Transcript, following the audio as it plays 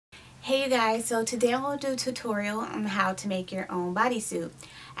Hey you guys, so today I'm going to do a tutorial on how to make your own bodysuit.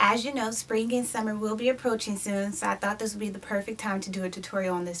 As you know, spring and summer will be approaching soon, so I thought this would be the perfect time to do a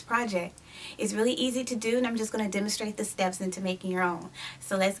tutorial on this project. It's really easy to do and I'm just going to demonstrate the steps into making your own.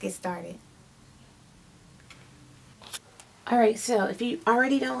 So let's get started. Alright, so if you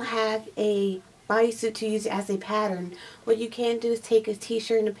already don't have a bodysuit to use as a pattern, what you can do is take a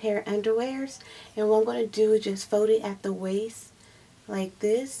t-shirt and a pair of underwears, and what I'm going to do is just fold it at the waist like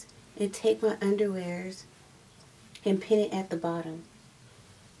this and take my underwears and pin it at the bottom.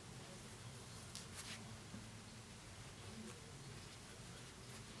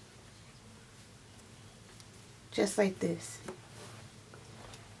 Just like this.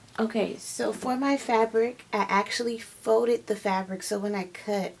 Okay, so for my fabric, I actually folded the fabric so when I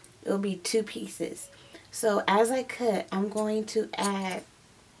cut, it'll be two pieces. So as I cut, I'm going to add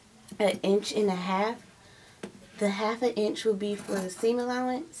 1.5 inches. The 1/2 inch will be for the seam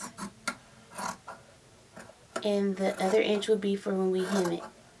allowance, and the other inch will be for when we hem it.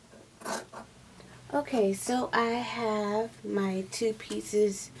 Okay, so I have my two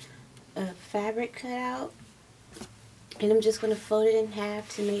pieces of fabric cut out, and I'm just going to fold it in half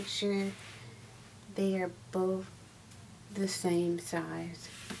to make sure they are both the same size,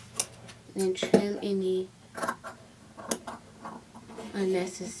 and trim any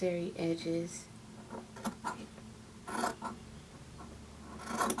unnecessary edges.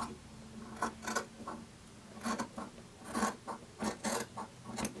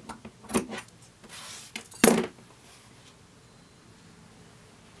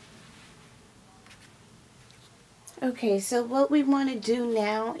 Okay, so what we want to do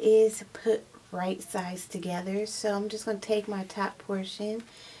now is put right sides together. So I'm just going to take my top portion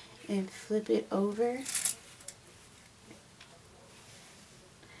and flip it over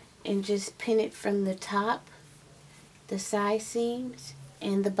and just pin it from the top, the side seams,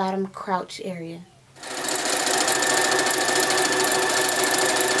 and the bottom crouch area.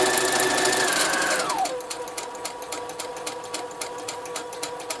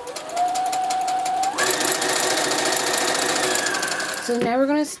 So now we're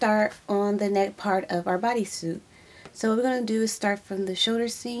going to start on the neck part of our bodysuit. So what we're going to do is start from the shoulder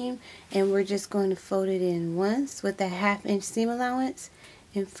seam, and we're just going to fold it in once with a 1/2 inch seam allowance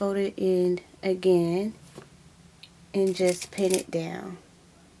and fold it in again and just pin it down.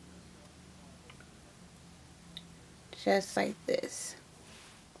 Just like this.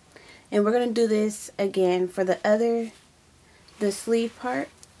 And we're going to do this again for the sleeve part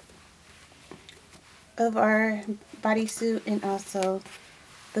of our bodysuit and also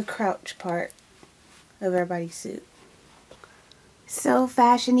the crouch part of our bodysuit. So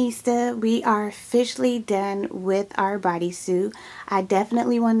fashionista, we are officially done with our bodysuit. I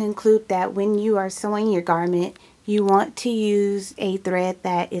definitely want to include that when you are sewing your garment, you want to use a thread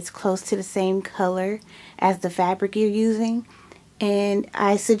that is close to the same color as the fabric you're using. And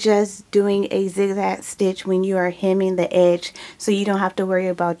I suggest doing a zigzag stitch when you are hemming the edge so you don't have to worry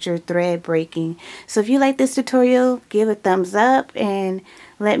about your thread breaking. So if you like this tutorial, give a thumbs up and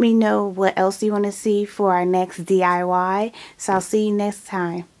let me know what else you want to see for our next DIY. So I'll see you next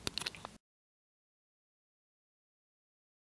time.